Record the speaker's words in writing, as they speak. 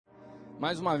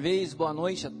Mais uma vez, boa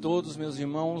noite a todos, meus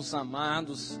irmãos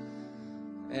amados.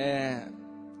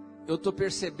 Eu estou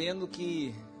percebendo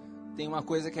que tem uma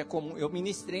coisa que é comum. Eu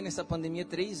ministrei nessa pandemia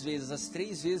 3 vezes. As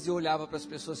 3 vezes eu olhava para as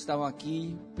pessoas que estavam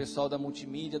aqui, o pessoal da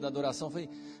multimídia, da adoração. Falei,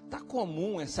 está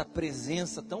comum essa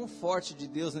presença tão forte de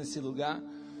Deus nesse lugar?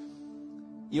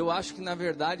 E eu acho que na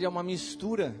verdade é uma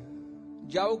mistura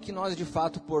de algo que nós de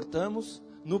fato portamos,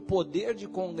 no poder de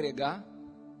congregar,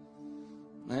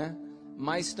 né?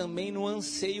 Mas também no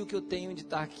anseio que eu tenho de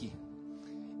estar aqui.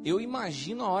 Eu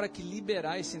imagino a hora que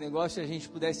liberar esse negócio e a gente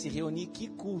pudesse reunir. Que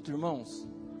culto, irmãos.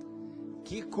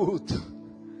 Que culto.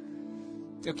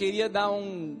 Eu queria dar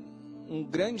um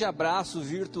grande abraço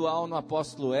virtual no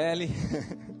apóstolo L.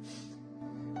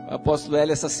 O apóstolo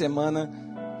L essa semana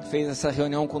fez essa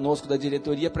reunião conosco da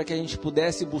diretoria para que a gente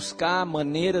pudesse buscar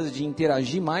maneiras de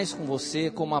interagir mais com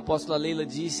você. Como a apóstola Leila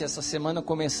disse, essa semana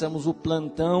começamos o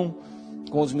plantão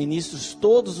com os ministros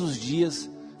todos os dias.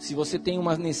 Se você tem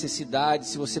uma necessidade,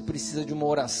 se você precisa de uma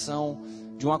oração,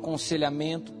 de um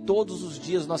aconselhamento, todos os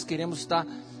dias nós queremos estar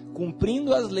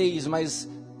cumprindo as leis, mas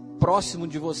próximo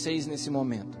de vocês nesse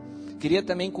momento. Queria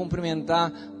também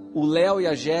cumprimentar o Léo e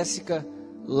a Jéssica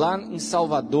lá em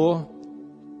Salvador.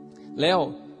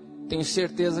 Léo, tenho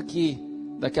certeza que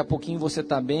daqui a pouquinho você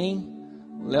está bem.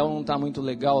 O Léo não está muito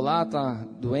legal lá, está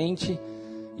doente.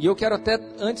 E eu quero até,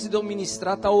 antes de eu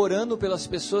ministrar, estar orando pelas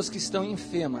pessoas que estão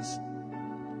enfermas.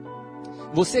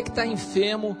 Você que está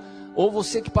enfermo, ou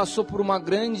você que passou por uma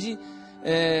grande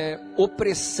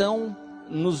opressão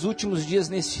nos últimos dias,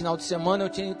 nesse final de semana,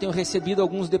 eu tenho recebido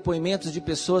alguns depoimentos de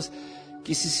pessoas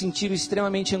que se sentiram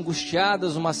extremamente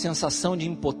angustiadas, uma sensação de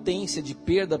impotência, de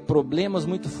perda, problemas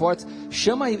muito fortes.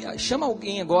 Chama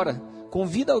alguém agora,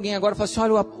 convida alguém agora, fala assim,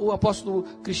 olha, o apóstolo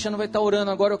Cristiano vai estar orando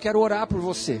agora, eu quero orar por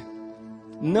você.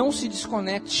 Não se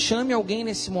desconecte, chame alguém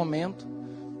nesse momento.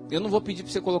 Eu não vou pedir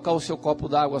para você colocar o seu copo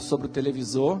d'água sobre o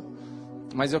televisor,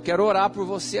 mas eu quero orar por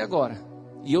você agora.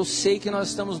 E eu sei que nós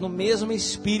estamos no mesmo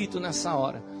espírito nessa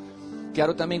hora.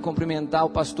 Quero também cumprimentar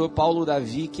o pastor Paulo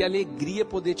Davi. Que alegria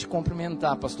poder te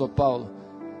cumprimentar, pastor Paulo,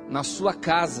 na sua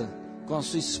casa, com a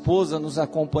sua esposa nos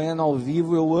acompanhando ao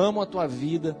vivo. Eu amo a tua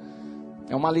vida.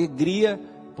 É uma alegria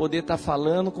poder estar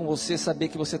falando com você, saber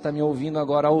que você está me ouvindo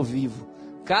agora ao vivo.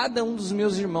 Cada um dos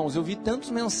meus irmãos, eu vi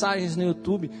tantas mensagens no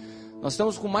YouTube. Nós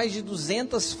estamos com mais de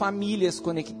 200 famílias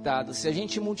conectadas. Se a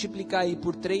gente multiplicar aí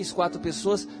por 3, 4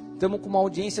 pessoas, estamos com uma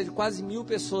audiência de quase 1000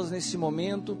 pessoas nesse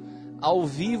momento, ao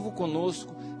vivo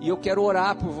conosco. E eu quero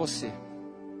orar por você.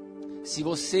 Se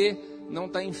você não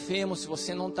está enfermo, se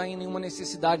você não está em nenhuma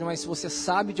necessidade, mas se você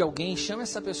sabe de alguém, chama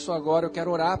essa pessoa agora, eu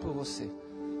quero orar por você.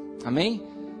 Amém?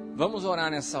 Vamos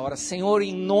orar nessa hora. Senhor,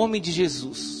 em nome de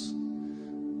Jesus,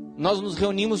 nós nos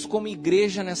reunimos como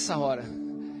igreja nessa hora.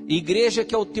 Igreja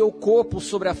que é o teu corpo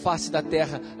sobre a face da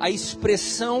terra, a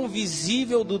expressão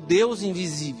visível do Deus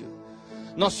invisível.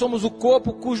 Nós somos o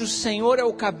corpo cujo Senhor é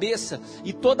o cabeça,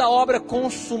 e toda obra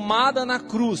consumada na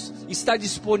cruz está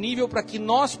disponível para que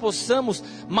nós possamos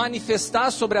manifestar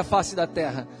sobre a face da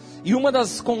terra. E uma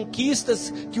das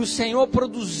conquistas que o Senhor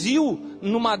produziu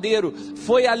no madeiro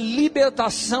foi a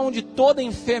libertação de toda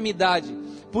enfermidade.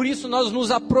 Por isso nós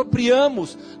nos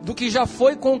apropriamos do que já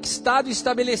foi conquistado e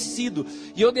estabelecido.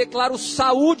 E eu declaro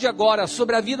saúde agora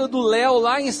sobre a vida do Léo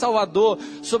lá em Salvador,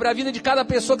 sobre a vida de cada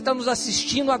pessoa que está nos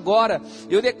assistindo agora.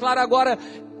 Eu declaro agora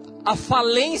a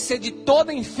falência de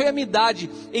toda enfermidade,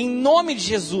 em nome de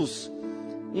Jesus.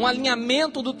 Um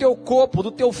alinhamento do teu corpo,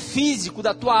 do teu físico,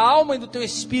 da tua alma e do teu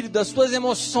espírito, das tuas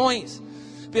emoções.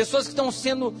 Pessoas que estão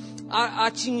sendo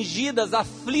atingidas,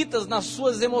 aflitas nas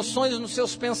suas emoções, nos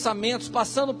seus pensamentos,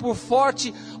 passando por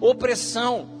forte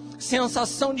opressão,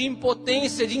 sensação de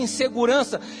impotência, de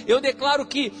insegurança. Eu declaro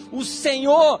que o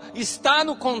Senhor está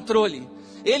no controle.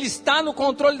 Ele está no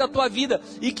controle da tua vida,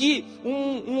 e que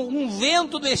um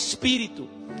vento do Espírito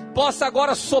possa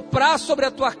agora soprar sobre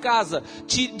a tua casa,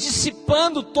 te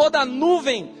dissipando toda a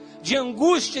nuvem de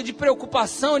angústia, de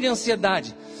preocupação, de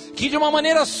ansiedade. Que de uma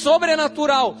maneira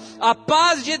sobrenatural, a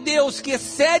paz de Deus, que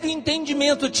excede o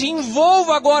entendimento, te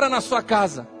envolva agora na sua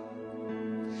casa.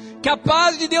 Que a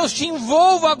paz de Deus te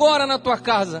envolva agora na tua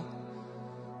casa.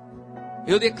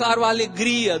 Eu declaro a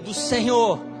alegria do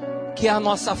Senhor, que é a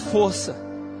nossa força,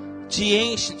 te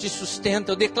enche, te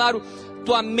sustenta. Eu declaro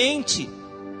tua mente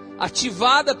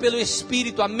ativada pelo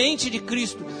Espírito, a mente de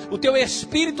Cristo, o teu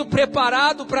espírito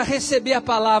preparado para receber a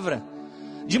palavra,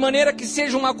 de maneira que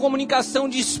seja uma comunicação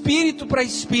de espírito para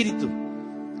espírito.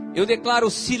 Eu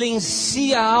declaro,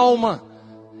 silencia a alma,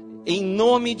 em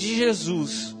nome de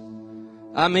Jesus.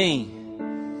 Amém.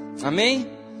 Amém?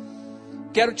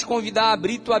 Quero te convidar a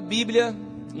abrir tua Bíblia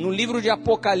no livro de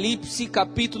Apocalipse,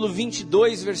 capítulo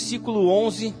 22, versículo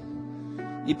 11.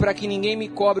 E para que ninguém me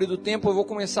cobre do tempo, eu vou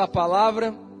começar a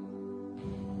palavra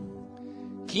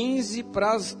 15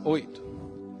 para as 8.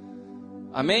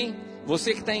 Amém?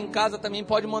 Você que está em casa também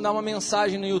pode mandar uma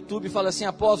mensagem no YouTube e falar assim: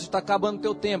 apóstolo, está acabando o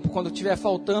teu tempo. Quando estiver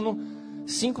faltando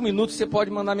 5 minutos, você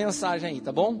pode mandar mensagem aí,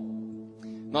 tá bom?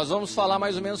 Nós vamos falar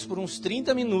mais ou menos por uns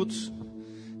 30 minutos.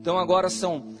 Então agora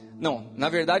são... Não, na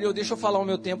verdade deixa eu falar o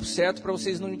meu tempo certo para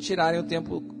vocês não me tirarem o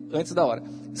tempo antes da hora.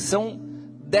 São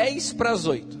 10 para as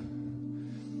 8.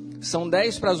 São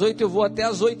 10 para as 8, eu vou até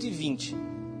as 8h20.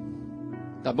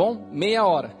 Tá bom? Meia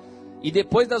hora. E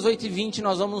depois das 8h20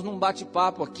 nós vamos num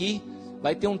bate-papo aqui.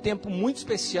 Vai ter um tempo muito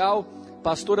especial.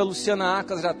 Pastora Luciana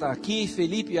Acas já está aqui,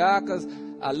 Felipe Acas,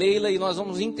 a Leila, e nós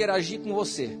vamos interagir com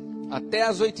você. Até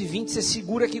as 8h20 você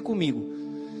segura aqui comigo.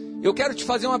 Eu quero te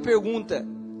fazer uma pergunta.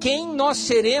 Quem nós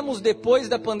seremos depois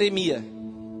da pandemia?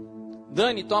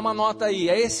 Dani, toma nota aí.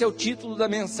 Esse é o título da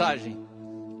mensagem.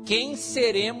 Quem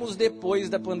seremos depois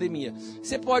da pandemia?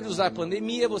 Você pode usar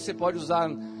pandemia, você pode usar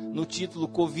no título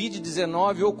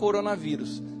Covid-19 ou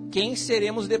coronavírus. Quem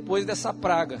seremos depois dessa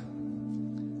praga?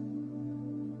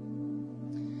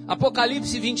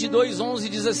 Apocalipse 22:11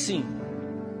 diz assim.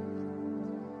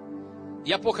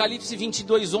 E Apocalipse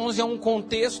 22:11 é um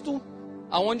contexto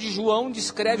onde João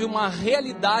descreve uma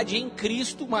realidade em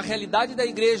Cristo, uma realidade da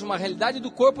igreja, uma realidade do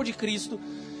corpo de Cristo.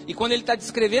 E quando ele está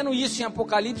descrevendo isso em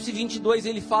Apocalipse 22,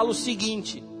 ele fala o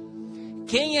seguinte: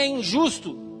 quem é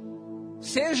injusto,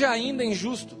 seja ainda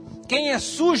injusto. Quem é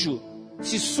sujo,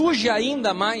 se suje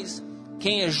ainda mais.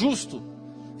 Quem é justo,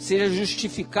 seja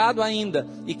justificado ainda.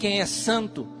 E quem é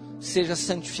santo, seja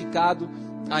santificado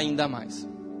ainda mais.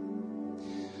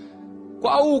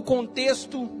 Qual o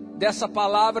contexto dessa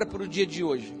palavra para o dia de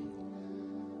hoje?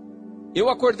 Eu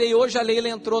acordei hoje, a Leila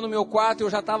entrou no meu quarto, eu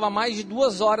já estava há mais de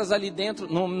 2 horas ali dentro,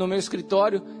 no meu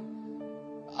escritório.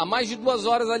 Há mais de 2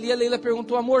 horas ali, a Leila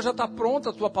perguntou: amor, já está pronta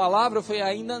a tua palavra? Eu falei: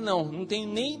 ainda não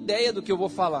tenho nem ideia do que eu vou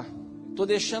falar. Estou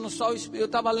deixando só, eu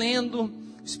estava lendo, o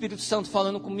Espírito Santo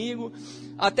falando comigo,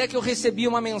 até que eu recebi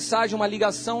uma mensagem, uma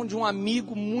ligação de um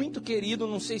amigo muito querido,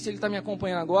 não sei se ele está me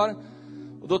acompanhando agora,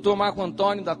 o Dr. Marco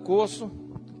Antônio da Coço,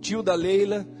 tio da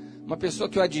Leila, uma pessoa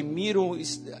que eu admiro,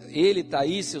 ele,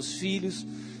 Thaís, seus filhos.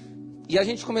 E a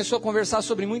gente começou a conversar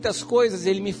sobre muitas coisas,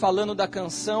 ele me falando da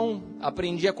canção,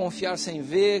 Aprendi a Confiar Sem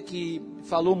Ver, que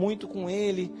falou muito com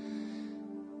ele.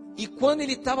 E quando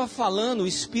ele estava falando, o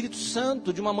Espírito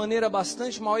Santo, de uma maneira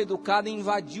bastante mal educada,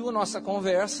 invadiu a nossa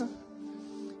conversa.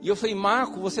 E eu falei: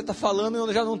 Marco, você está falando e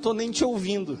eu já não estou nem te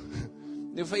ouvindo.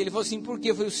 Ele falou assim: por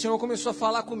quê? Eu falei: o Senhor começou a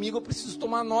falar comigo, eu preciso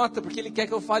tomar nota, porque Ele quer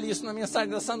que eu fale isso na mensagem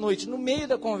dessa noite, no meio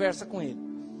da conversa com ele.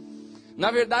 Na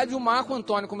verdade, o Marco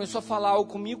Antônio começou a falar algo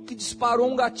comigo que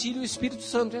disparou um gatilho, e o Espírito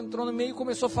Santo entrou no meio e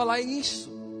começou a falar isso.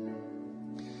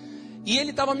 E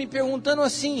ele estava me perguntando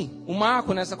assim, o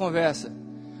Marco, nessa conversa: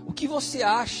 o que você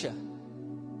acha?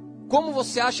 Como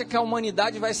você acha que a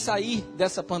humanidade vai sair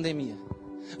dessa pandemia?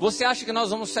 Você acha que nós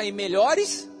vamos sair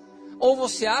melhores? Ou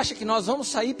você acha que nós vamos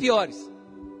sair piores?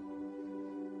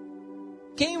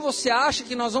 Quem você acha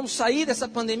que nós vamos sair dessa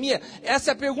pandemia? Essa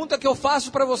é a pergunta que eu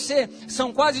faço para você.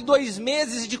 São quase 2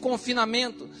 meses de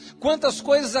confinamento. Quantas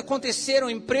coisas aconteceram?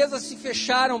 Empresas se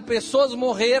fecharam, pessoas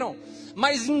morreram.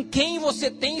 Mas em quem você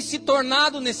tem se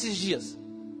tornado nesses dias?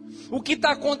 O que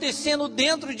está acontecendo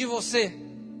dentro de você?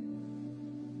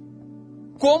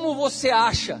 Como você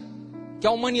acha que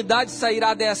a humanidade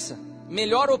sairá dessa?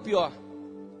 Melhor ou pior?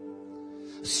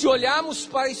 Se olharmos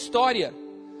para a história,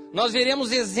 nós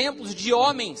veremos exemplos de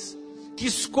homens que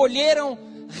escolheram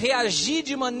reagir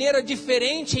de maneira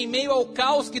diferente em meio ao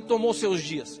caos que tomou seus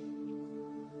dias.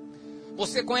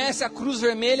 Você conhece a Cruz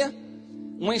Vermelha?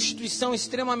 Uma instituição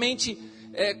extremamente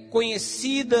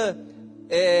conhecida,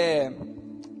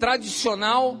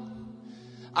 tradicional.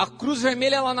 A Cruz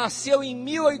Vermelha, ela nasceu em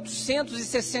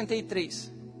 1863.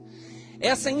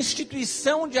 Essa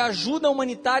instituição de ajuda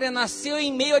humanitária nasceu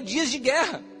em meio a dias de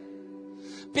guerra.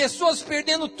 Pessoas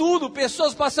perdendo tudo,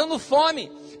 pessoas passando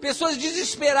fome, pessoas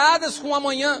desesperadas com o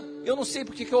amanhã. Eu não sei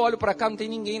porque que eu olho para cá, não tem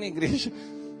ninguém na igreja.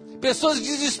 Pessoas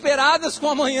desesperadas com o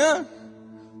amanhã.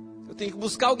 Eu tenho que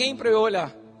buscar alguém para eu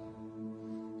olhar.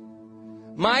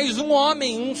 Mas um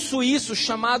homem, um suíço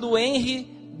chamado Henry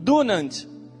Dunant.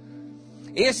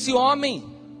 Esse homem,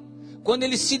 quando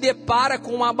ele se depara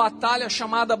com uma batalha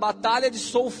chamada Batalha de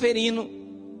Solferino,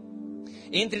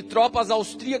 entre tropas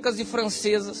austríacas e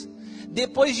francesas,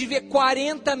 depois de ver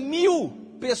 40.000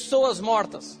 pessoas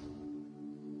mortas,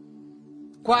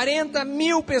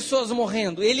 40.000 pessoas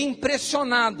morrendo, ele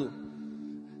impressionado,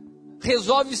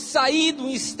 resolve sair de um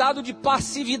estado de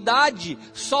passividade,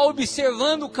 só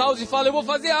observando o caos, e fala: eu vou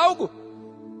fazer algo.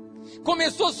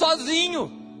 Começou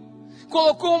sozinho,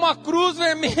 colocou uma cruz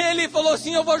vermelha e falou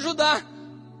assim: eu vou ajudar.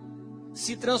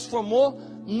 Se transformou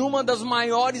numa das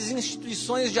maiores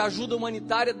instituições de ajuda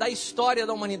humanitária da história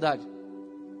da humanidade.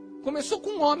 Começou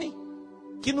com um homem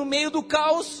que, no meio do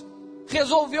caos,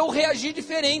 resolveu reagir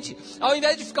diferente. Ao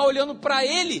invés de ficar olhando para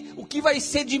ele, o que vai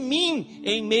ser de mim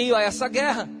em meio a essa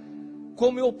guerra?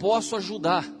 Como eu posso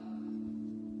ajudar?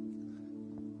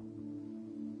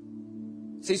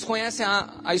 Vocês conhecem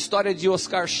a história de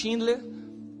Oscar Schindler,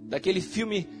 daquele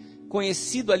filme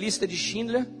conhecido, A Lista de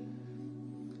Schindler?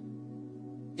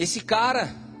 Esse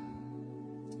cara,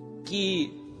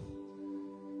 que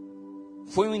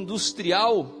foi um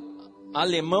industrial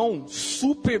alemão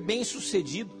super bem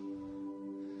sucedido,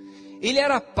 ele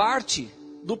era parte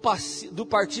do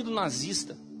partido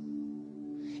nazista.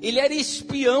 Ele era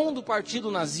espião do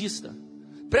partido nazista.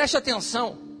 Preste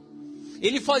atenção.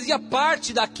 Ele fazia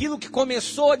parte daquilo que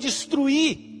começou a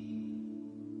destruir.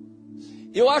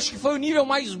 Eu acho que foi o nível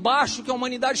mais baixo que a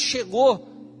humanidade chegou.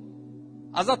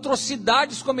 As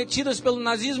atrocidades cometidas pelo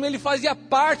nazismo, ele fazia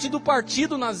parte do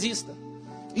partido nazista.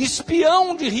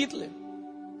 Espião de Hitler.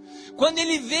 Quando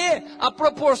ele vê a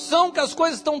proporção que as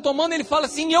coisas estão tomando, ele fala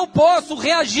assim: eu posso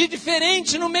reagir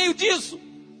diferente no meio disso.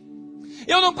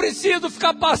 Eu não preciso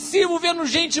ficar passivo vendo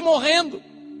gente morrendo.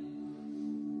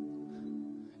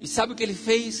 E sabe o que ele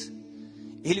fez?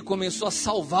 Ele começou a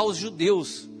salvar os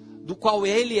judeus, do qual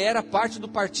ele era parte do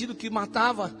partido que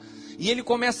matava. E ele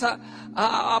começa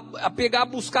a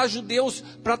buscar judeus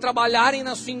para trabalharem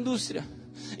na sua indústria.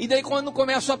 E daí, quando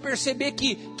começam a perceber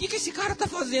que esse cara está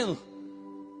fazendo?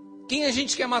 Quem a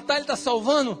gente quer matar, ele está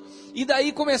salvando. E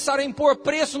daí começaram a impor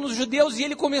preço nos judeus, e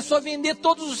ele começou a vender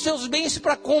todos os seus bens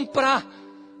para comprar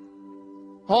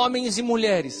homens e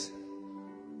mulheres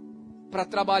para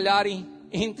trabalharem,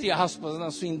 entre aspas, na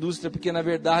sua indústria, porque na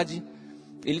verdade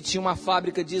ele tinha uma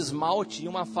fábrica de esmalte e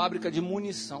uma fábrica de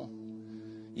munição.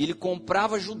 E ele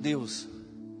comprava judeus.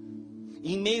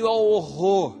 Em meio ao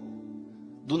horror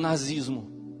do nazismo,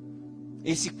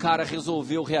 esse cara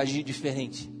resolveu reagir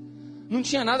diferente. Não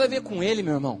tinha nada a ver com ele,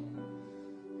 meu irmão.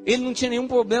 Ele não tinha nenhum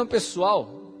problema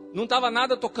pessoal, não estava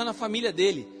nada tocando a família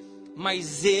dele,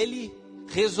 mas ele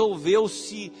resolveu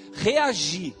se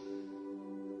reagir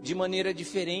de maneira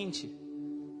diferente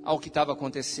ao que estava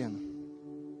acontecendo.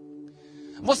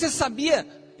 Você sabia,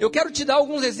 eu quero te dar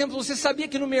alguns exemplos. Você sabia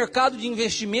que no mercado de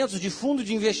investimentos, de fundo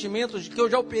de investimentos, que eu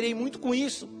já operei muito com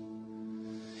isso,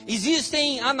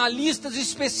 existem analistas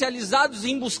especializados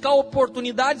em buscar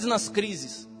oportunidades nas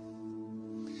crises.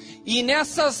 E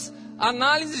nessas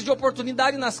análises de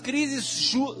oportunidade nas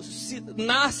crises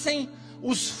nascem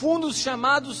os fundos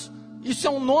chamados, isso é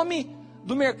um nome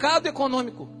do mercado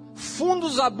econômico,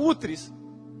 fundos abutres.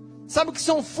 Sabe o que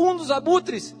são fundos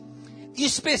abutres?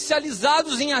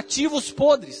 Especializados em ativos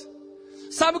podres.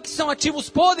 Sabe o que são ativos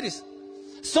podres?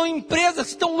 São empresas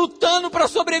que estão lutando para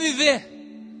sobreviver.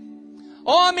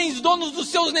 Homens, donos dos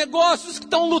seus negócios, que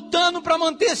estão lutando para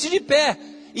manter-se de pé.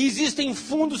 E existem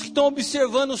fundos que estão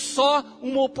observando só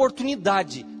uma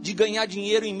oportunidade de ganhar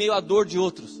dinheiro em meio à dor de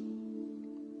outros.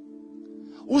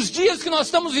 Os dias que nós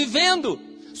estamos vivendo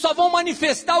só vão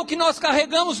manifestar o que nós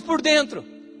carregamos por dentro.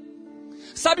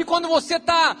 Sabe quando você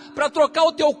está para trocar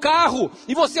o teu carro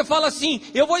e você fala assim: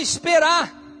 eu vou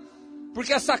esperar,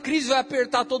 porque essa crise vai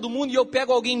apertar todo mundo, e eu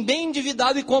pego alguém bem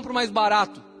endividado e compro mais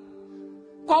barato.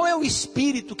 Qual é o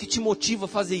espírito que te motiva a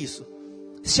fazer isso?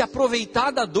 Se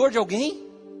aproveitar da dor de alguém?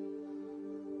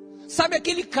 Sabe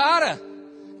aquele cara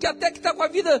que até que está com a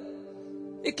vida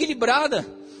equilibrada,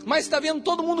 mas está vendo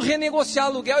todo mundo renegociar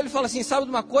aluguel, ele fala assim: sabe de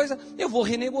uma coisa? Eu vou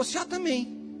renegociar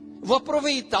também. Vou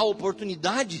aproveitar a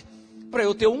oportunidade para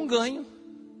eu ter um ganho.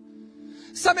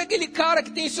 Sabe aquele cara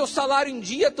que tem seu salário em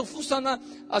dia,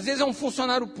 às vezes é um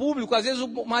funcionário público, às vezes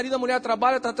o marido e a mulher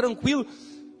trabalham, está tranquilo,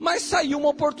 mas saiu uma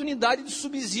oportunidade de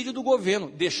subsídio do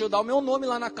governo. Deixa eu dar o meu nome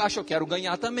lá na caixa, eu quero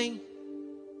ganhar também.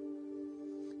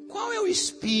 Qual é o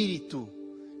espírito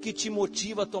que te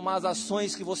motiva a tomar as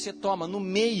ações que você toma no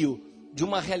meio de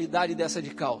uma realidade dessa de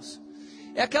caos?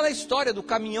 É aquela história do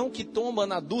caminhão que tomba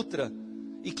na Dutra,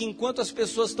 e que enquanto as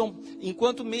pessoas estão,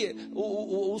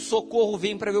 o socorro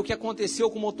vem para ver o que aconteceu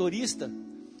com o motorista,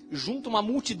 junta uma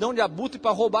multidão de abutre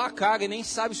para roubar a carga e nem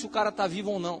sabe se o cara está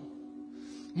vivo ou não.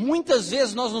 Muitas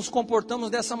vezes nós nos comportamos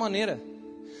dessa maneira.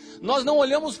 Nós não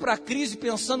olhamos para a crise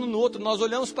pensando no outro, nós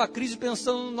olhamos para a crise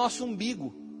pensando no nosso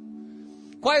umbigo.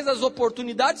 Quais as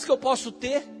oportunidades que eu posso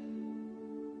ter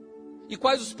e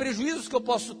quais os prejuízos que eu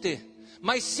posso ter,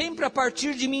 mas sempre a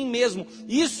partir de mim mesmo.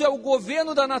 Isso é o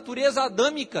governo da natureza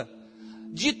adâmica.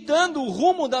 ditando o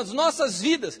rumo das nossas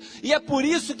vidas. E é por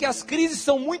isso que as crises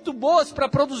são muito boas para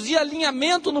produzir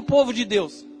alinhamento no povo de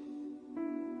Deus.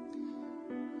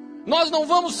 Nós não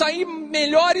vamos sair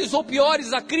melhores ou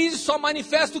piores, a crise só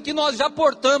manifesta o que nós já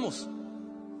portamos.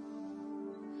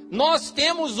 Nós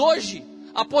temos hoje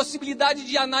a possibilidade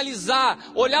de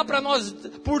analisar, olhar para nós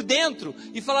por dentro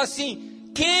e falar assim: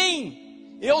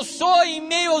 quem eu sou em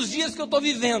meio aos dias que eu estou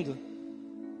vivendo?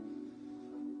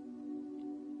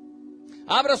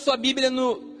 Abra sua Bíblia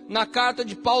na carta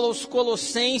de Paulo aos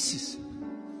Colossenses,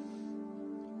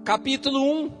 capítulo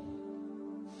 1,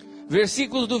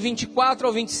 versículos do 24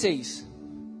 ao 26.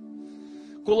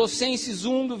 Colossenses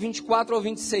 1, do 24 ao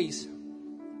 26.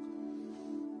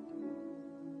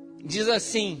 Diz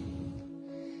assim: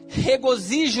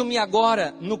 regozijo-me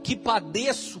agora no que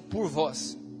padeço por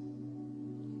vós.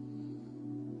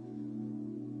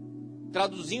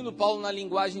 Traduzindo Paulo na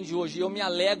linguagem de hoje: eu me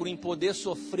alegro em poder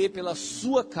sofrer pela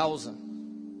sua causa.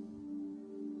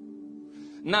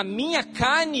 Na minha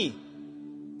carne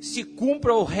se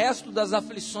cumpra o resto das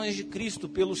aflições de Cristo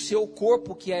pelo seu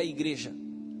corpo, que é a igreja.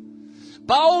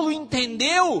 Paulo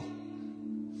entendeu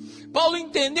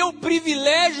o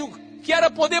privilégio que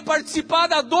era poder participar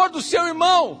da dor do seu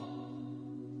irmão,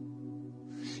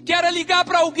 que era ligar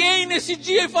para alguém nesse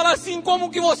dia e falar assim: como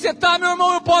que você está, meu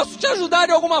irmão, eu posso te ajudar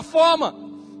de alguma forma.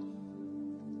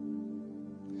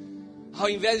 Ao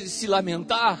invés de se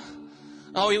lamentar,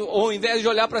 ao invés de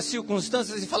olhar para as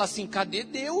circunstâncias e falar assim: cadê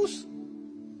Deus?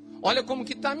 Olha como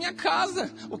que está a minha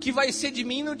casa, o que vai ser de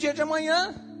mim no dia de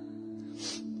amanhã?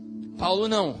 Paulo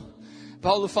não.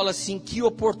 Paulo fala assim: que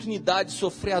oportunidade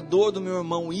sofrer a dor do meu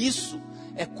irmão. Isso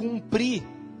é cumprir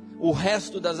o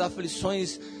resto das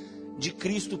aflições de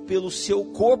Cristo pelo seu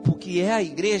corpo, que é a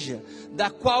igreja,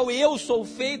 da qual eu sou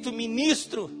feito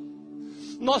ministro.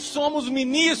 Nós somos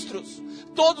ministros,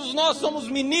 todos nós somos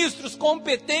ministros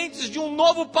competentes de um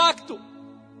novo pacto,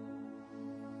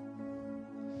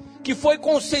 que foi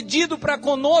concedido para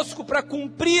conosco, para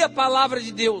cumprir a palavra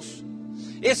de Deus.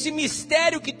 Esse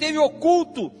mistério que teve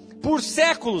oculto por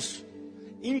séculos,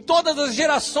 em todas as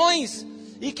gerações,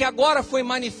 e que agora foi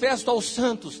manifesto aos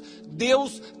santos.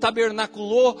 Deus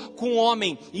tabernaculou com o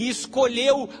homem e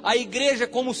escolheu a igreja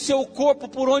como seu corpo,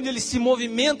 por onde ele se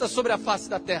movimenta sobre a face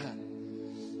da terra.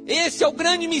 Esse é o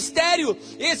grande mistério,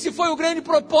 esse foi o grande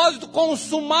propósito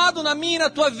consumado na minha e na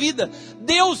tua vida.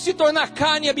 Deus se tornar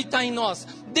carne e habitar em nós,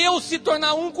 Deus se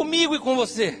tornar um comigo e com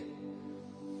você.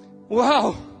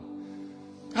 Uau!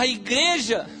 A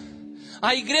igreja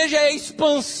é a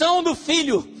expansão do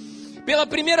Filho. Pela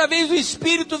primeira vez o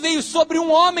Espírito veio sobre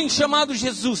um homem chamado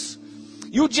Jesus,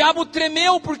 e o diabo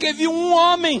tremeu porque viu um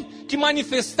homem que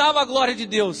manifestava a glória de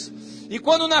Deus. E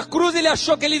quando na cruz ele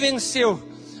achou que ele venceu,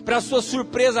 para sua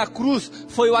surpresa, a cruz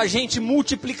foi o agente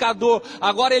multiplicador.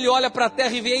 Agora ele olha para a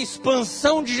terra e vê a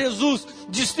expansão de Jesus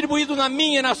distribuído na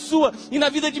minha, na sua e na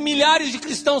vida de milhares de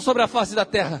cristãos sobre a face da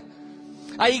terra.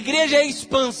 A igreja é a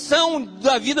expansão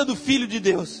da vida do Filho de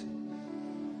Deus.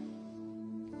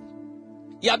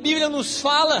 E a Bíblia nos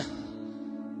fala,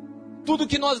 tudo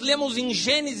que nós lemos em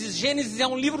Gênesis. Gênesis é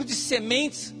um livro de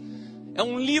sementes, é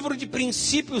um livro de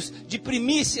princípios, de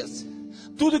primícias.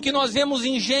 Tudo que nós vemos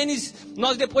em Gênesis,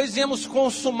 nós depois vemos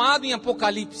consumado em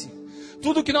Apocalipse.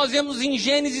 Tudo que nós vemos em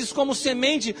Gênesis como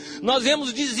semente, nós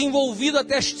vemos desenvolvido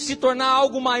até se tornar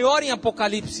algo maior em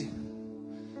Apocalipse.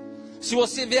 Se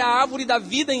você vê a árvore da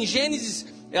vida em Gênesis,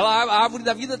 a árvore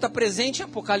da vida está presente em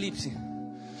Apocalipse.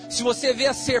 Se você vê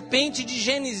a serpente de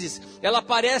Gênesis, ela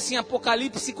aparece em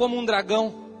Apocalipse como um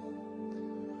dragão.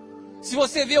 Se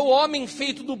você vê o homem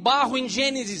feito do barro em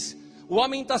Gênesis, o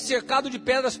homem está cercado de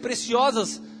pedras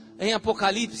preciosas em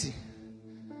Apocalipse.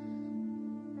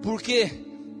 Por quê?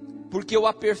 Porque o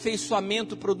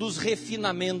aperfeiçoamento produz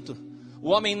refinamento. O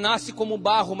homem nasce como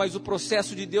barro, mas o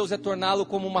processo de Deus é torná-lo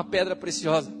como uma pedra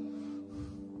preciosa.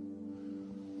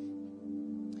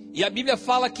 E a Bíblia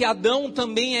fala que Adão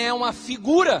também é uma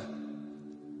figura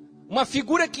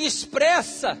que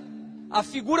expressa a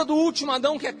figura do último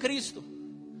Adão, que é Cristo.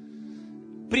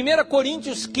 1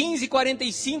 Coríntios 15,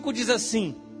 45 diz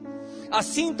assim: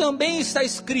 assim também está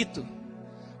escrito,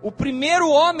 o primeiro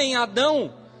homem,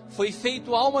 Adão, foi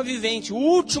feito alma vivente, o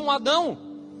último Adão,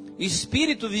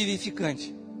 espírito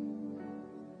vivificante.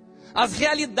 As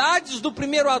realidades do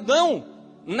primeiro Adão,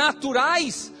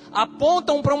 naturais,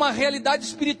 apontam para uma realidade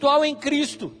espiritual em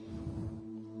Cristo.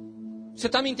 Você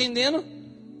está me entendendo?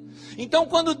 Então,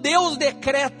 quando Deus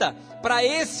decreta para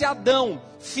esse Adão,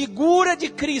 figura de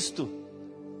Cristo,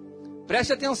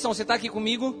 preste atenção, você está aqui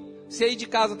comigo? Você aí de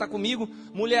casa está comigo?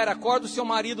 Mulher, acorda o seu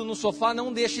marido no sofá,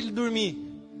 não deixe ele dormir,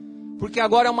 porque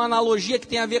agora é uma analogia que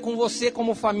tem a ver com você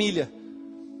como família.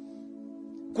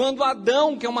 Quando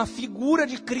Adão, que é uma figura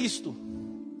de Cristo,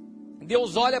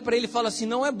 Deus olha para ele e fala assim: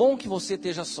 não é bom que você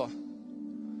esteja só.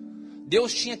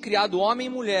 Deus tinha criado homem e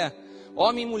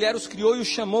mulher os criou e os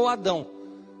chamou Adão.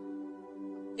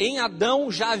 Em Adão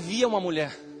já havia uma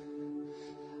mulher.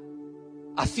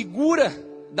 A figura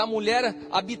da mulher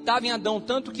habitava em Adão,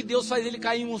 tanto que Deus faz ele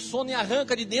cair em um sono e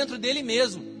arranca de dentro dele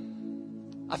mesmo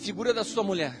a figura da sua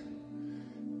mulher.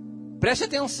 Preste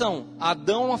atenção,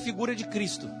 Adão é uma figura de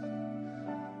Cristo.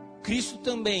 Cristo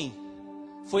também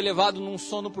foi levado num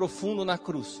sono profundo na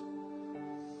cruz.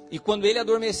 E quando ele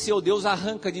adormeceu, Deus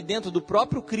arranca de dentro do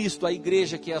próprio Cristo a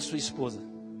igreja, que é a sua esposa.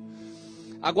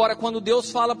 Agora, quando Deus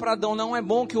fala para Adão: não é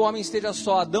bom que o homem esteja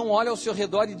só, Adão olha ao seu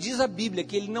redor e diz a Bíblia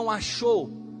que ele não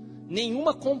achou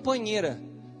nenhuma companheira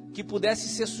que pudesse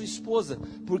ser sua esposa,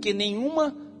 porque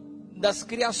nenhuma das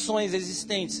criações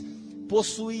existentes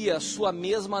possuía a sua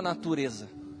mesma natureza.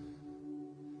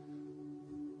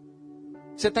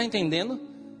 Você está entendendo?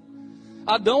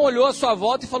 Adão olhou à sua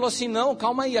volta e falou assim: não,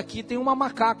 calma aí, aqui tem uma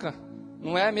macaca,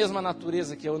 não é a mesma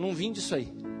natureza que eu não vim disso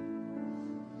aí.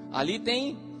 Ali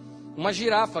tem uma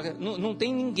girafa, não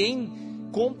tem ninguém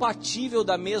compatível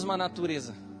da mesma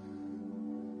natureza.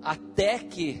 Até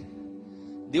que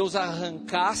Deus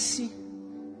arrancasse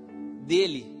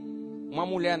dele uma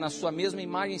mulher na sua mesma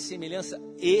imagem, semelhança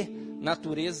e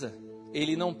natureza,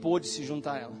 ele não pôde se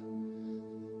juntar a ela.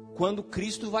 Quando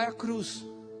Cristo vai à cruz,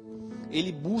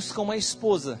 ele busca uma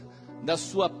esposa da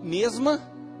sua mesma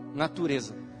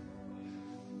natureza.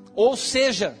 Ou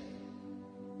seja,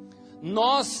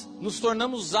 nós nos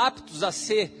tornamos aptos a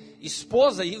ser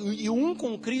esposa e um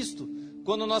com Cristo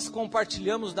quando nós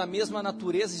compartilhamos da mesma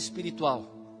natureza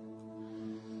espiritual.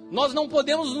 Nós não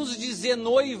podemos nos dizer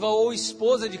noiva ou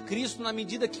esposa de Cristo na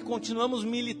medida que continuamos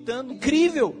militando.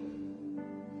 Incrível!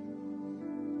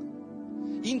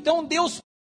 Então Deus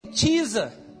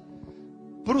profetiza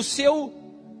para o seu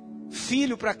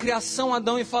filho, para a criação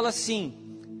Adão, e fala assim: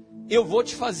 eu vou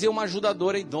te fazer uma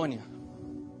ajudadora idônea.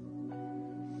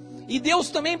 E Deus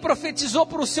também profetizou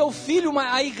para o seu filho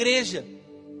a igreja,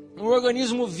 um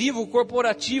organismo vivo,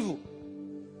 corporativo,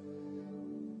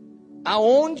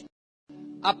 aonde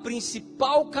a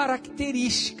principal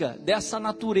característica dessa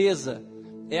natureza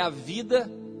é a vida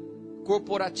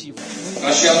corporativa.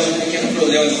 Nós tivemos um pequeno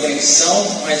problema de conexão,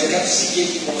 mas eu quero seguir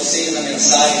aqui com vocês na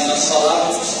mensagem. Nós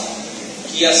falávamos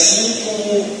que assim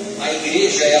como a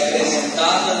igreja é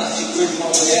apresentada na figura de uma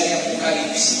mulher em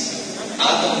Apocalipse,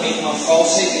 há também uma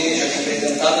falsa igreja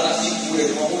representada na figura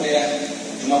de uma mulher,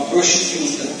 de uma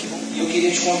prostituta. E eu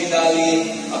queria te convidar a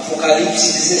ler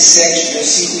Apocalipse 17,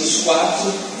 versículos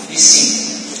 4 e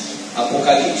 5.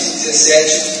 Apocalipse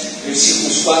 17,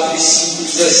 versículos 4 e 5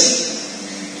 diz assim: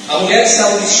 a mulher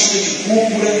estava vestida de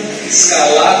púrpura,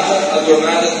 escarlata,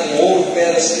 adornada com ouro,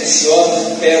 pedras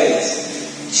preciosas e pérolas.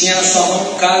 Tinha na sua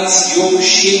mão um cálice de ouro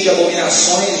cheio de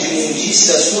abominações, de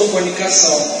imundícia da sua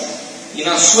fornicação. E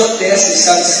na sua testa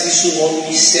estava escrito o nome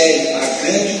mistério, a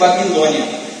grande Babilônia,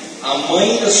 a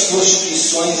mãe das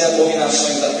prostituições e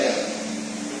abominações da terra.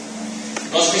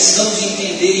 Nós precisamos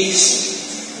entender isso,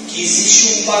 que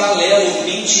existe um paralelo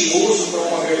mentiroso para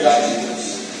uma verdade de Deus.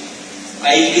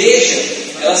 A igreja,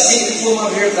 ela sempre foi uma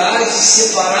verdade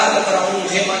separada para um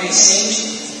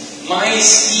remanescente,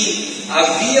 mas que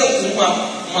havia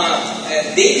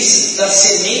desde a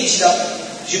semente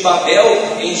de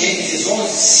Babel, em Gênesis 11,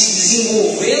 se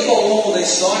desenvolvendo ao longo da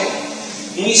história,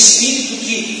 um espírito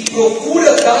que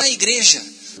procura dar à igreja,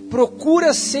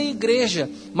 procura ser igreja,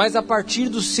 mas a partir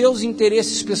dos seus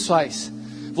interesses pessoais.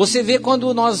 Você vê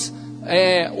quando nós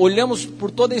olhamos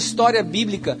por toda a história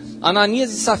bíblica,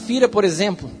 Ananias e Safira, por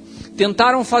exemplo,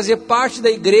 tentaram fazer parte da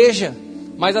igreja,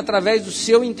 mas através do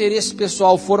seu interesse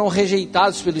pessoal foram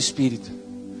rejeitados pelo Espírito.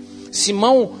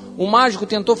 Simão, o mágico,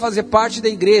 tentou fazer parte da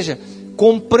igreja,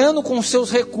 comprando com seus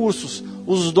recursos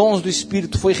os dons do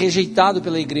Espírito, foi rejeitado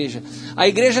pela igreja. A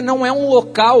igreja não é um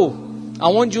local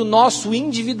onde o nosso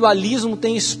individualismo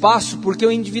tem espaço, porque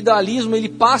o individualismo ele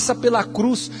passa pela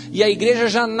cruz e a igreja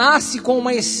já nasce com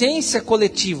uma essência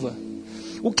coletiva.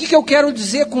 O que eu quero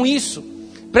dizer com isso?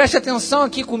 Preste atenção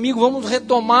aqui comigo, vamos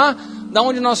retomar da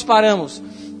onde nós paramos.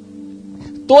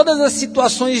 Todas as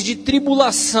situações de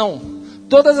tribulação,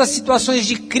 todas as situações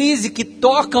de crise que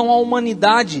tocam a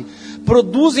humanidade,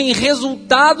 produzem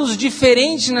resultados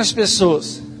diferentes nas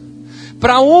pessoas.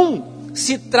 Para um,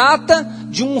 se trata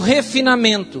de um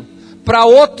refinamento. Para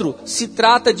outro, se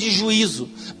trata de juízo.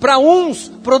 Para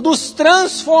uns, produz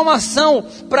transformação.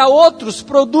 Para outros,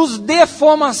 produz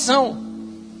deformação.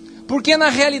 Porque na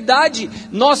realidade,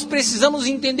 nós precisamos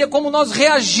entender como nós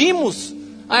reagimos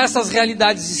a essas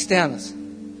realidades externas.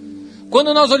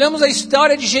 Quando nós olhamos a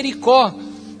história de Jericó,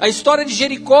 A história de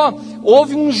Jericó,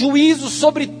 houve um juízo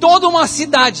sobre toda uma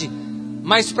cidade,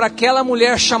 mas para aquela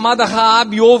mulher chamada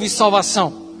Raabe houve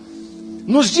salvação.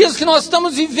 Nos dias que nós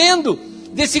estamos vivendo,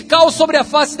 desse caos sobre a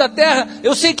face da terra,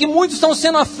 eu sei que muitos estão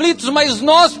sendo aflitos, mas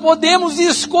nós podemos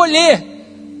escolher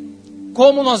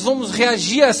como nós vamos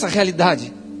reagir a essa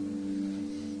realidade.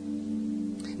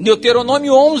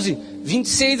 Deuteronômio 11,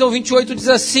 26 ao 28 diz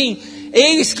assim: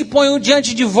 eis que ponho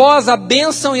diante de vós a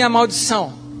bênção e a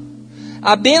maldição.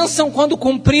 A bênção quando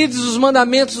cumprirdes os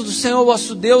mandamentos do Senhor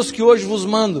vosso Deus, que hoje vos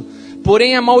mando.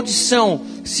 Porém a maldição,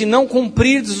 se não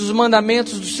cumprirdes os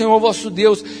mandamentos do Senhor vosso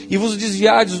Deus, e vos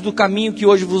desviardes do caminho que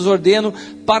hoje vos ordeno,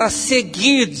 para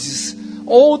seguirdes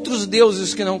outros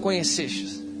deuses que não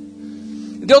conhecestes.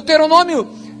 Deuteronômio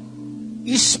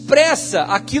expressa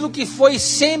aquilo que foi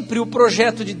sempre o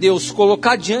projeto de Deus,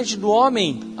 colocar diante do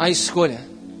homem a escolha.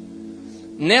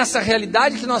 Nessa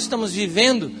realidade que nós estamos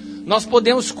vivendo, nós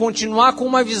podemos continuar com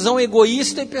uma visão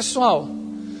egoísta e pessoal,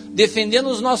 defendendo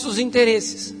os nossos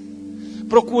interesses,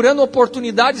 procurando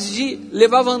oportunidades de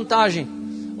levar vantagem,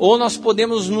 ou nós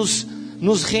podemos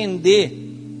nos render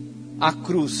à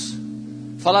cruz,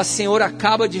 falar: Senhor,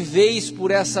 acaba de vez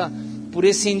por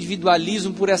esse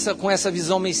individualismo, com essa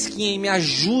visão mesquinha, e me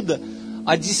ajuda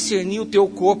a discernir o teu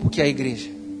corpo, que é a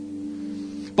igreja.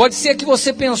 Pode ser que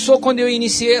você pensou, quando eu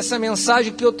iniciei essa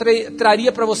mensagem, que eu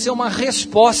traria para você uma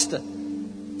resposta.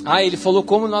 Ele falou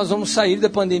como nós vamos sair da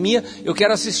pandemia, eu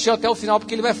quero assistir até o final,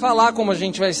 porque ele vai falar como a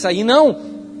gente vai sair. Não,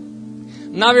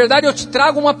 na verdade eu te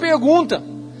trago uma pergunta: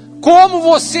 como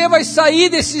você vai sair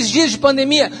desses dias de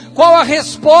pandemia? Qual a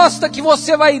resposta que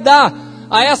você vai dar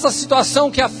a essa situação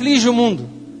que aflige o mundo?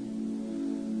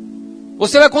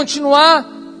 Você vai continuar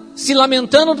se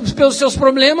lamentando pelos seus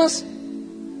problemas?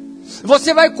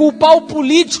 Você vai culpar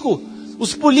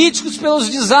os políticos pelos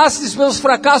desastres, pelos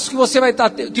fracassos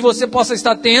que você possa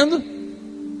estar tendo?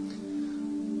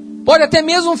 Pode até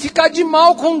mesmo ficar de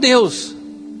mal com Deus.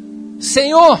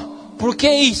 Senhor, por que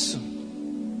isso?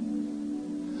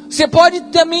 Você pode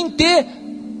também ter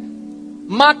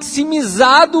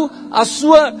maximizado a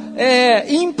sua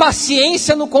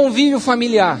impaciência no convívio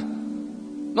familiar.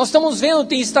 Nós estamos vendo,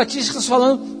 tem estatísticas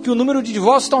falando que o número de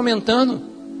divórcios está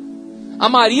aumentando. Há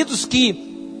maridos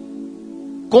que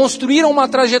construíram uma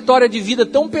trajetória de vida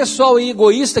tão pessoal e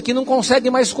egoísta que não conseguem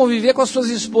mais conviver com as suas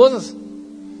esposas.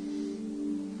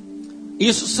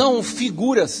 Isso são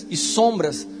figuras e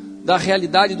sombras da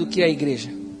realidade do que é a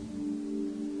igreja.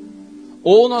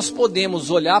 Ou nós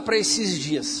podemos olhar para esses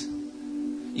dias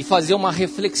e fazer uma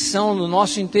reflexão no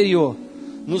nosso interior,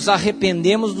 nos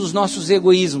arrependemos dos nossos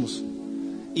egoísmos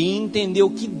e entender o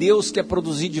que Deus quer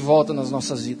produzir de volta nas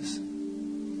nossas vidas.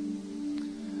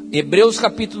 Hebreus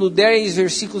capítulo 10,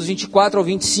 versículos 24 ao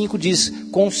 25 diz: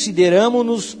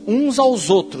 consideramo-nos uns aos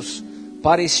outros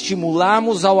para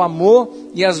estimularmos ao amor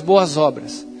e às boas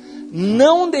obras,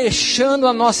 não deixando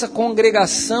a nossa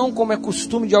congregação como é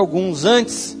costume de alguns,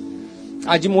 antes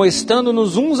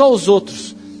admoestando-nos uns aos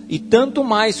outros, e tanto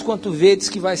mais quanto vedes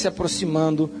que vai se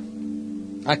aproximando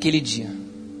aquele dia.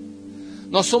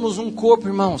 Nós somos um corpo,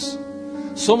 irmãos,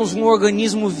 somos um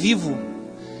organismo vivo.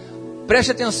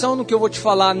 Preste atenção no que eu vou te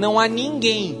falar: não há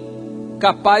ninguém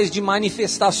capaz de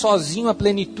manifestar sozinho a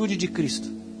plenitude de Cristo.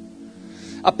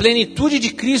 A plenitude de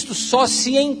Cristo só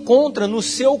se encontra no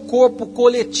seu corpo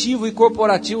coletivo e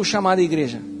corporativo chamado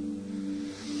igreja.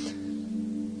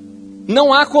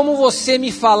 Não há como você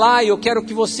me falar, e eu quero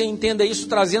que você entenda isso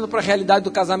trazendo para a realidade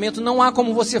do casamento, não há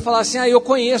como você falar assim: eu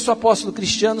conheço o apóstolo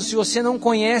Cristiano, se você não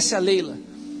conhece a Leila.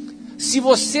 Se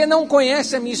você não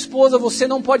conhece a minha esposa, você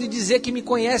não pode dizer que me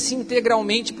conhece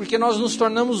integralmente, porque nós nos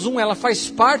tornamos um, ela faz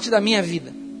parte da minha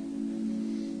vida.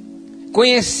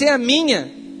 Conhecer a minha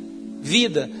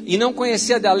vida e não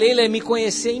conhecer a da Leila é me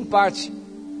conhecer em parte.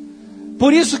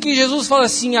 Por isso que Jesus fala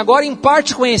assim: agora em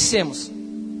parte conhecemos,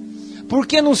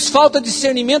 porque nos falta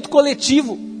discernimento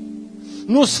coletivo,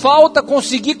 nos falta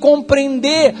conseguir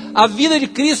compreender a vida de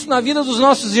Cristo na vida dos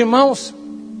nossos irmãos.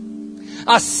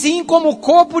 Assim como o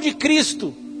corpo de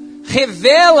Cristo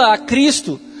revela a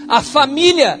Cristo, a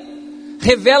família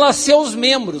revela a seus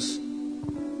membros.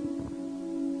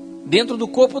 Dentro do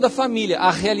corpo da família,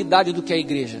 a realidade do que é a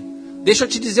igreja. Deixa eu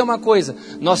te dizer uma coisa: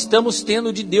 nós estamos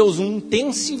tendo de Deus um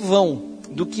intensivão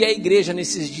do que é a igreja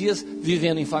nesses dias,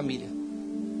 vivendo em família.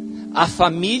 A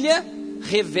família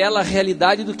revela a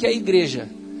realidade do que é a igreja,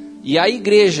 e a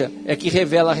igreja é que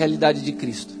revela a realidade de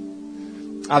Cristo.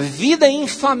 A vida em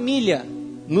família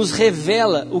nos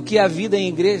revela o que é a vida em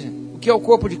igreja, o que é o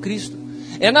corpo de Cristo.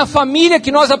 É na família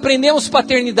que nós aprendemos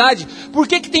paternidade. Por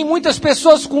que tem muitas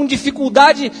pessoas com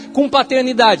dificuldade com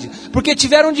paternidade? Porque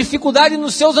tiveram dificuldade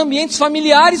nos seus ambientes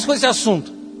familiares com esse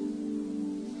assunto.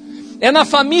 É na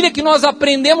família que nós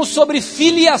aprendemos sobre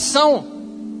filiação.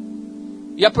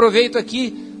 E aproveito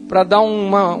aqui para dar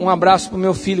um abraço para o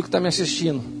meu filho que está me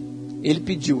assistindo. Ele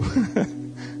pediu.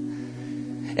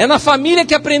 É na família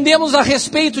que aprendemos a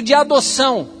respeito de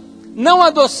adoção. Não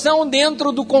adoção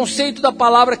dentro do conceito da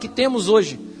palavra que temos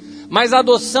hoje, mas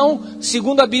adoção,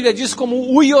 segundo a Bíblia diz,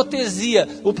 como uiotesia,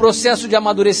 o processo de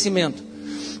amadurecimento.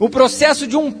 O processo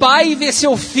de um pai ver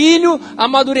seu filho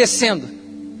amadurecendo.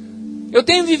 Eu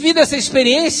tenho vivido essa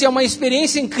experiência, é uma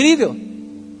experiência incrível.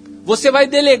 Você vai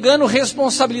delegando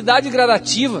responsabilidade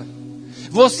gradativa.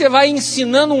 Você vai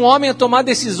ensinando um homem a tomar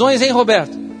decisões, hein,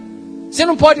 Roberto? Você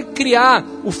não pode criar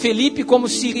o Felipe como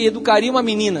se educaria uma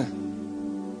menina.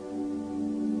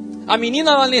 A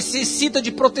menina, ela necessita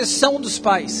de proteção dos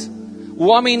pais. O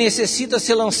homem necessita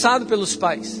ser lançado pelos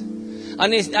pais.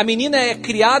 A menina é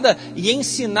criada e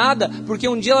ensinada porque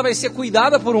um dia ela vai ser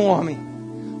cuidada por um homem,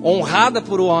 honrada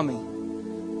por um homem.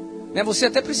 Você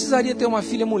até precisaria ter uma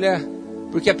filha mulher,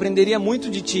 porque aprenderia muito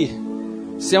de ti.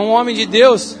 Você é um homem de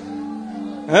Deus.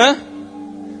 Hã?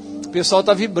 O pessoal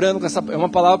está vibrando com essa... É uma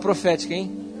palavra profética,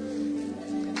 hein?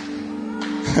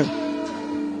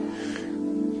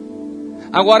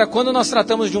 Agora, quando nós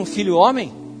tratamos de um filho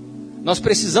homem, nós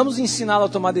precisamos ensiná-lo a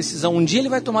tomar decisão. Um dia ele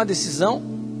vai tomar decisão.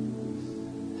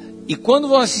 E quando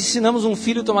nós ensinamos um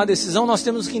filho a tomar decisão, nós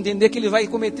temos que entender que ele vai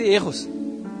cometer erros.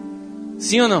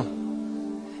 Sim ou não?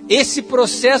 Esse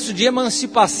processo de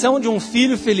emancipação de um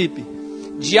filho, Felipe,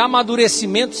 de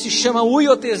amadurecimento, se chama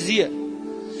uiotesia.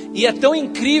 E é tão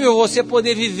incrível você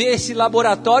poder viver esse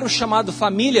laboratório chamado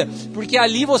família, porque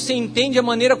ali você entende a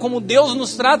maneira como Deus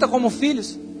nos trata como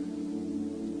filhos.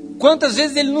 Quantas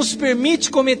vezes Ele nos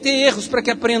permite cometer erros para que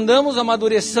aprendamos,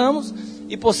 amadureçamos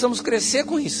e possamos crescer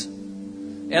com isso.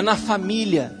 É na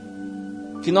família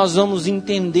que nós vamos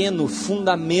entendendo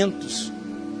fundamentos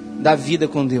da vida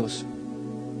com Deus.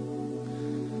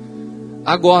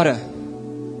 Agora,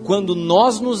 quando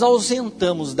nós nos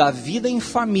ausentamos da vida em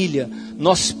família,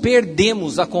 nós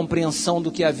perdemos a compreensão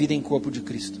do que é a vida em corpo de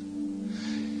Cristo.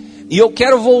 E eu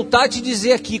quero voltar a te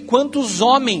dizer aqui, quantos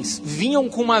homens vinham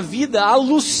com uma vida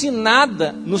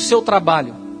alucinada no seu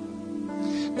trabalho?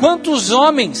 Quantos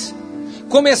homens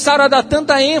começaram a dar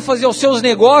tanta ênfase aos seus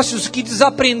negócios que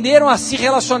desaprenderam a se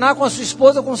relacionar com a sua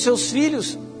esposa, com seus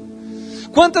filhos?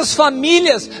 Quantas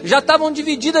famílias já estavam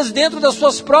divididas dentro das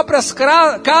suas próprias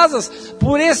casas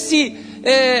por esse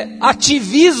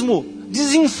ativismo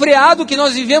desenfreado que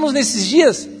nós vivemos nesses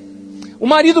dias? O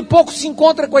marido pouco se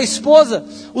encontra com a esposa,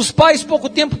 os pais pouco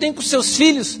tempo têm com seus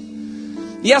filhos.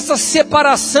 E essa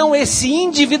separação, esse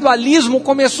individualismo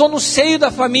começou no seio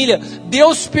da família.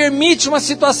 Deus permite uma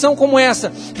situação como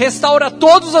essa, restaura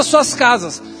todas as suas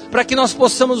casas, para que nós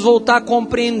possamos voltar a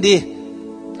compreender,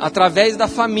 através da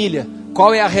família,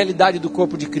 qual é a realidade do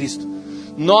corpo de Cristo.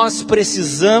 Nós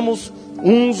precisamos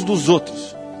uns dos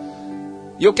outros.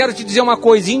 E eu quero te dizer uma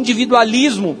coisa,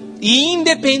 individualismo e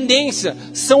independência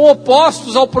são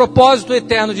opostos ao propósito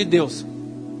eterno de Deus.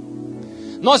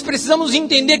 Nós precisamos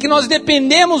entender que nós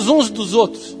dependemos uns dos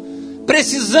outros.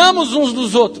 Precisamos uns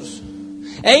dos outros.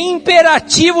 É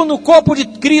imperativo no corpo de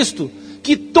Cristo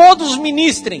que todos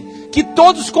ministrem, que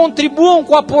todos contribuam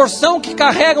com a porção que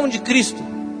carregam de Cristo.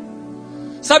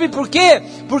 Sabe por quê?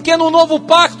 Porque no novo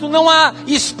pacto não há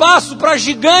espaço para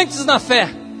gigantes na fé.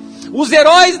 Os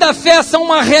heróis da fé são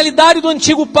uma realidade do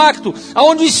antigo pacto,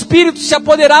 onde o Espírito se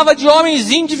apoderava de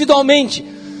homens individualmente.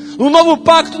 O novo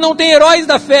pacto não tem heróis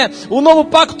da fé. O novo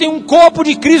pacto tem um corpo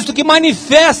de Cristo que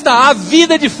manifesta a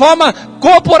vida de forma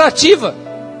corporativa.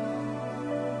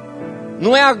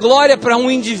 Não é a glória para um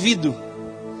indivíduo,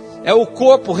 é o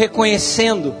corpo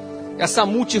reconhecendo essa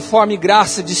multiforme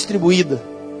graça distribuída.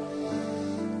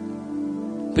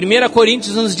 1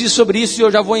 Coríntios nos diz sobre isso, e eu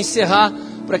já vou encerrar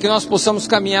para que nós possamos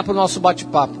caminhar para o nosso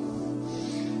bate-papo.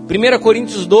 1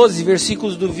 Coríntios 12,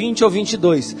 versículos do 20 ao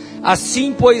 22.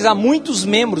 Assim, pois, há muitos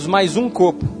membros, mas um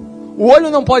corpo. O olho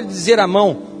não pode dizer à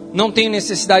mão, não tenho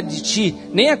necessidade de ti,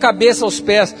 nem a cabeça aos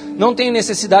pés, não tenho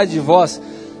necessidade de vós.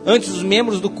 Antes, os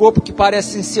membros do corpo que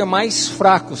parecem ser mais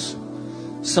fracos,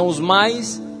 são os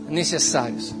mais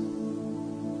necessários.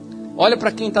 Olha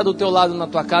para quem está do teu lado na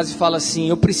tua casa e fala assim: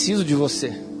 eu preciso de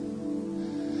você.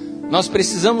 Nós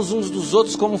precisamos uns dos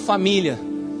outros como família,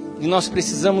 e nós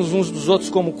precisamos uns dos outros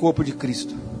como corpo de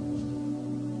Cristo.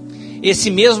 Esse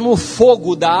mesmo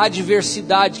fogo da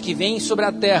adversidade que vem sobre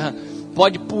a terra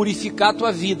pode purificar a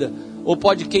tua vida, ou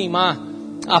pode queimar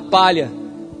a palha,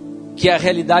 que é a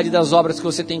realidade das obras que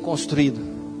você tem construído.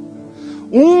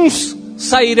 Uns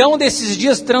sairão desses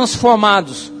dias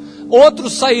transformados,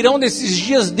 outros sairão desses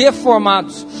dias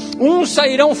deformados. Uns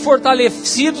sairão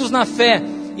fortalecidos na fé,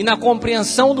 e na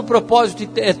compreensão do propósito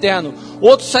eterno.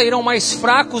 Outros sairão mais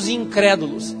fracos e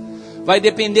incrédulos. Vai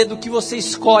depender do que você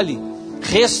escolhe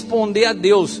responder a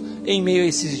Deus em meio a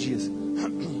esses dias.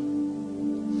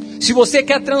 Se você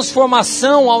quer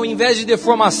transformação ao invés de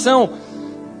deformação,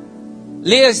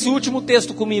 leia esse último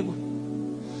texto comigo.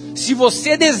 Se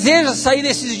você deseja sair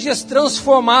desses dias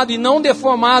transformado e não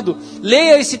deformado,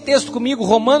 leia esse texto comigo,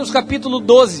 Romanos capítulo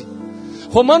 12.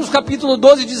 Romanos capítulo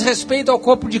 12 diz respeito ao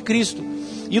corpo de Cristo.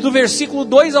 E do versículo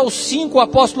 2 ao 5, o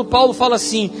apóstolo Paulo fala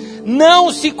assim: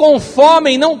 não se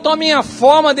conformem, não tomem a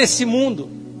forma desse mundo.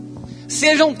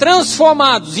 Sejam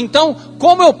transformados. Então,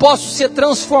 como eu posso ser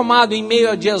transformado em meio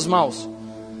a dias maus?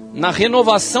 Na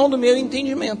renovação do meu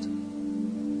entendimento.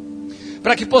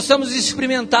 Para que possamos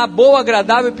experimentar a boa,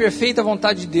 agradável e perfeita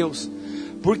vontade de Deus.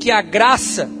 Porque a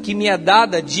graça que me é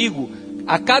dada, digo,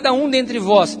 a cada um dentre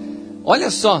vós. Olha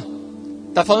só,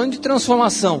 está falando de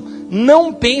transformação.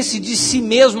 Não pense de si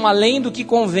mesmo além do que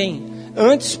convém.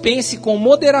 Antes pense com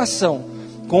moderação,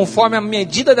 conforme a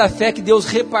medida da fé que Deus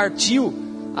repartiu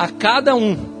a cada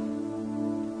um.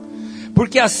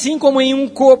 Porque assim como em um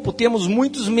corpo temos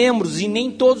muitos membros e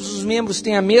nem todos os membros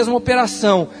têm a mesma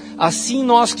operação, assim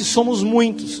nós que somos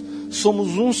muitos,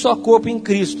 somos um só corpo em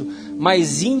Cristo,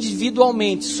 mas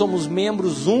individualmente somos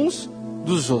membros uns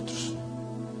dos outros.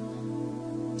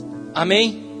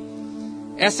 Amém?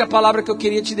 Essa é a palavra que eu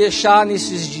queria te deixar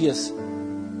nesses dias.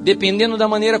 Dependendo da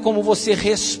maneira como você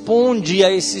responde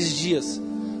a esses dias,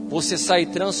 você sai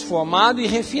transformado e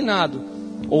refinado,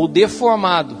 ou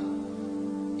deformado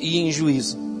e em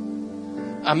juízo.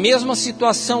 A mesma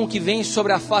situação que vem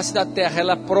sobre a face da terra,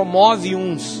 ela promove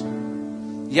uns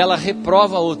e ela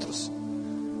reprova outros,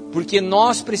 porque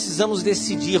nós precisamos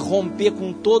decidir romper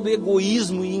com todo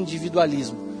egoísmo e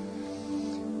individualismo.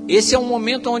 Esse é um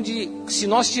momento onde, se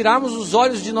nós tirarmos os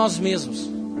olhos de nós mesmos,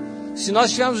 se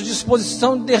nós tivermos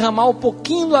disposição de derramar um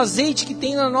pouquinho do azeite que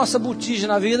tem na nossa botija,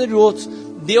 na vida de outros,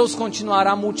 Deus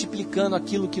continuará multiplicando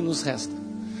aquilo que nos resta.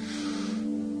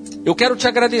 Eu quero te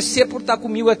agradecer por estar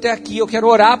comigo até aqui. Eu quero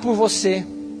orar por você.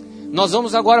 Nós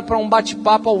vamos agora para um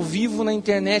bate-papo ao vivo na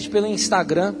internet, pelo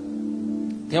Instagram.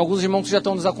 Tem alguns irmãos que já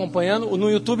estão nos acompanhando. No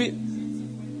YouTube.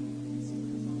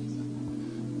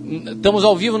 Estamos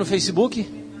ao vivo no Facebook?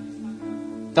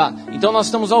 Tá, então nós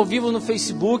estamos ao vivo no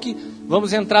Facebook.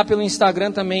 Vamos entrar pelo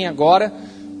Instagram também agora.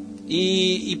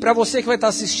 E para você que vai estar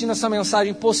assistindo essa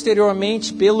mensagem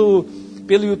posteriormente pelo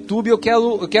YouTube, eu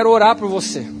quero orar por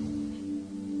você.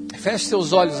 Feche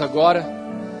seus olhos agora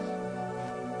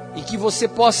e que você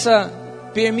possa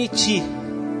permitir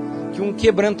que um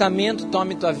quebrantamento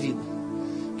tome tua vida,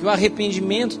 que o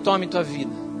arrependimento tome tua vida,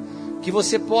 que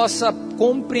você possa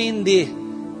compreender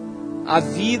a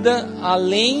vida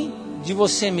além de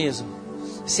você mesmo.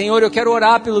 Senhor, eu quero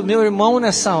orar pelo meu irmão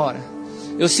nessa hora.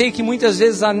 Eu sei que muitas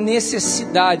vezes a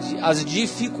necessidade, as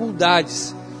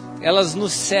dificuldades, elas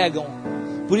nos cegam.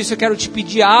 Por isso eu quero te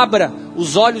pedir, abra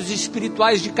os olhos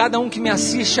espirituais de cada um que me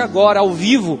assiste agora ao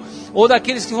vivo, ou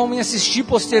daqueles que vão me assistir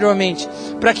posteriormente,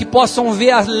 para que possam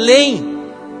ver além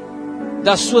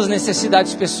das suas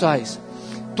necessidades pessoais.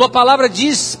 Tua palavra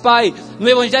diz, Pai, no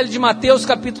Evangelho de Mateus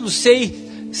capítulo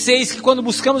 6, que quando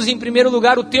buscamos em primeiro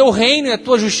lugar o Teu reino e a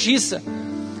Tua justiça,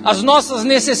 as nossas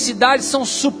necessidades são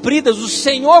supridas, o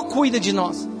Senhor cuida de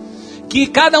nós. Que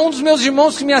cada um dos meus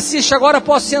irmãos que me assiste agora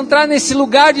possa entrar nesse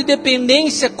lugar de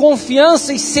dependência,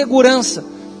 confiança e segurança.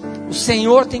 O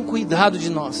Senhor tem cuidado de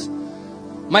nós.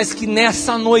 Mas que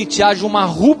nessa noite haja uma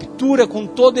ruptura com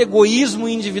todo egoísmo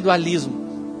e individualismo.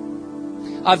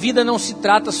 A vida não se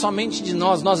trata somente de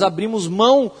nós. Nós abrimos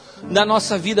mão da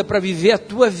nossa vida para viver a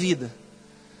Tua vida.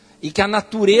 E que a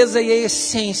natureza e a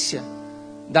essência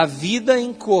da vida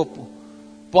em corpo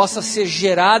possa ser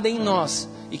gerada em nós.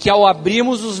 E que ao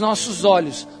abrirmos os nossos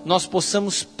olhos, nós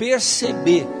possamos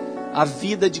perceber a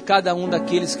vida de cada um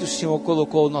daqueles que o Senhor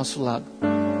colocou ao nosso lado.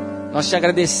 Nós te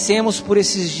agradecemos por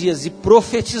esses dias e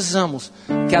profetizamos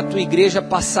que a Tua igreja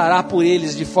passará por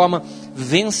eles de forma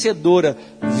vencedora,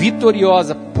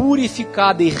 vitoriosa,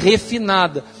 purificada e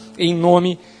refinada, em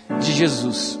nome de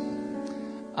Jesus.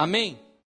 Amém?